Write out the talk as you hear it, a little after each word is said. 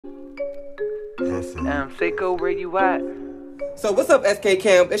Saiko, where you at? So what's up, SK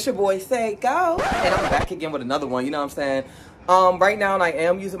Camp? It's your boy Saiko, and I'm back again with another one. You know what I'm saying? Right now, I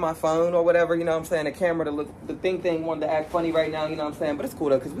am using my phone or whatever. You know what I'm saying? The camera, the thing wanted to act funny right now. You know what I'm saying? But it's cool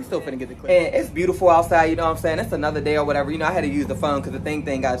though, cause we still finna get the clip. And it's beautiful outside. You know what I'm saying? It's another day or whatever. You know, I had to use the phone cause the thing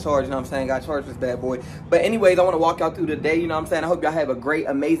got charged. You know what I'm saying? Got charged this bad boy. But anyways, I want to walk y'all through the day. You know what I'm saying? I hope y'all have a great,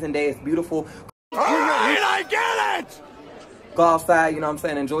 amazing day. It's beautiful. All right, I get it. Go outside, you know what I'm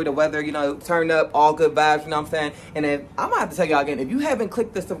saying, enjoy the weather, you know, turn up, all good vibes, you know what I'm saying. And then I'm gonna have to tell y'all again, if you haven't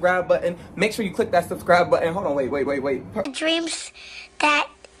clicked the subscribe button, make sure you click that subscribe button. Hold on, wait. Dreams that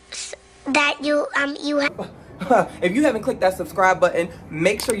you have. If you haven't clicked that subscribe button,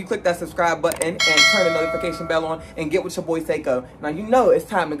 make sure you click that subscribe button and turn the notification bell on and get with your boy Saiko. Now you know it's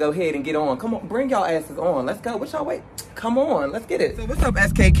time to go ahead and get on. Come on, bring y'all asses on. Let's go. What y'all wait? Come on, let's get it. So what's up,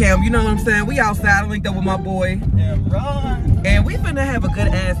 SK Cam? You know what I'm saying? We outside. I linked up with my boy. Yeah, Ron. And we finna have a good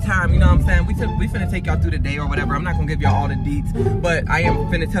ass time, you know what I'm saying? We finna take y'all through the day or whatever. I'm not gonna give y'all all the deets, but I am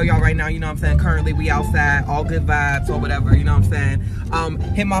finna tell y'all right now, you know what I'm saying? Currently we outside, all good vibes or whatever, you know what I'm saying?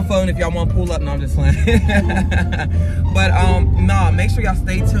 Hit my phone if y'all wanna pull up. No, I'm just playing. But nah, make sure y'all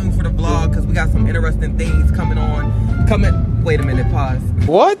stay tuned for the vlog because we got some interesting things coming on. Wait a minute, pause.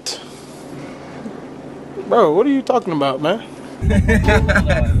 What? Bro, what are you talking about, man?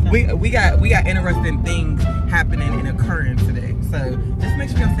 we got interesting things happening and occurring today, so just make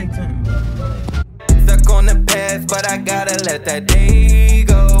sure y'all stay tuned. Stuck on the past, but I gotta let that day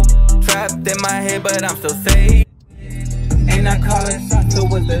go. Trapped in my head, but I'm still safe. Ain't I calling shots to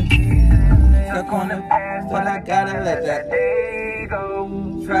wizard? Stuck on the past, but I gotta let that day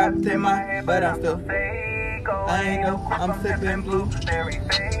go. Trapped in my head, but I'm still I ain't know, I'm sipping blue.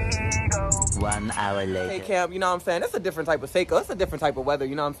 1 hour later. Hey Camp, you know what I'm saying? It's a different type of Saiko. It's a different type of weather,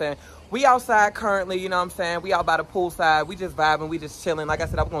 you know what I'm saying? We outside currently, you know what I'm saying? We out by the poolside. We just vibing, we just chilling. Like I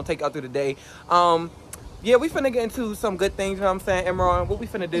said, I'm gonna take y'all through the day. Yeah, we finna get into some good things, you know what I'm saying? Imran, what we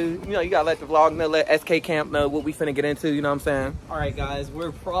finna do? You know, you gotta let the vlog know, let SK Camp know what we finna get into, you know what I'm saying? Alright guys,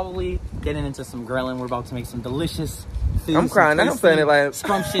 we're probably getting into some grilling. We're about to make some delicious food. I'm crying, I'm saying it like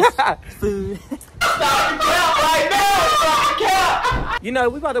scrumptious food. You know,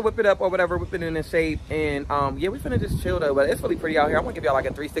 we about to whip it up or whatever, whip it in the shape, and yeah, we finna just chill though, but it's really pretty out here. I want to give y'all like a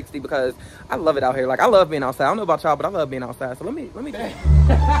 360 because I love it out here. Like, I love being outside. I don't know about y'all, but I love being outside. So let me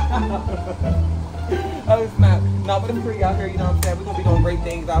oh snap. No, but it's pretty out here, you know what I'm saying? We're gonna be doing great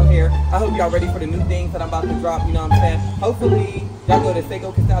things out here. I hope y'all ready for the new things that I'm about to drop, you know what I'm saying? Hopefully y'all go to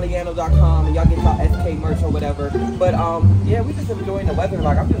SaikoCastelliano.com and y'all get y'all SK merch or whatever. But yeah, we just enjoying the weather.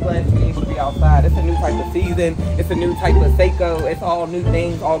 Like, I'm just glad to be able to be outside. It's a new type of season. It's a new type of Saiko. It's all new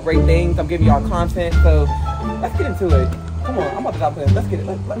things, all great things. I'm giving y'all content, so let's get into it. Come on, I'm about to drop this. Let's get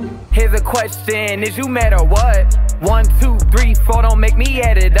it. Here's a question, is you mad or what? 1, 2, 3, 4, don't make me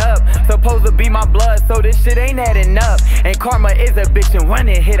add it up. Supposed to be my blood, so this shit ain't adding up. And karma is a bitch, and when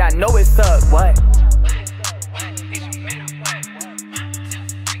it hit, I know it sucks. What?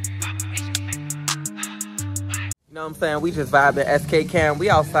 You know what I'm saying? We just vibing SK Cam. We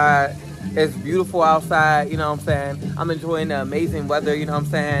outside. It's beautiful outside, you know what I'm saying? I'm enjoying the amazing weather, you know what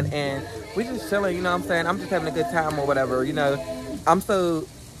I'm saying? And we just chilling, you know what I'm saying? I'm just having a good time or whatever, you know? I'm so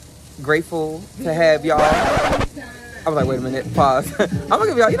grateful to have y'all. I was like, wait a minute, pause. I'm gonna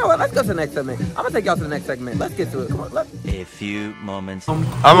give y'all, you know what? Let's go to the next segment. I'm gonna take y'all to the next segment. Let's get to it. Come on, A few moments. I'm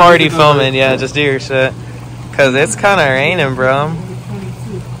already filming, yeah, just do your shit. Cause it's kinda raining, bro.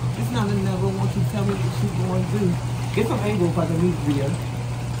 It's not enough. Won't you tell me what you going to do? Get some angle for the music video.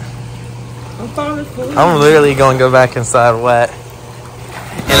 I'm literally gonna go back inside wet.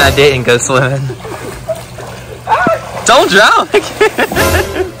 And I didn't go swimming. Don't drown!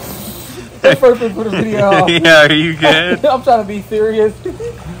 That's perfect for the video. Yeah, are you good? I'm trying to be serious.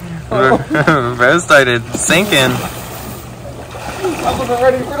 Bro started sinking. I wasn't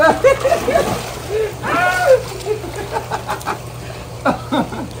ready for that.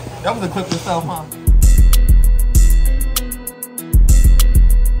 That was a clip yourself, huh?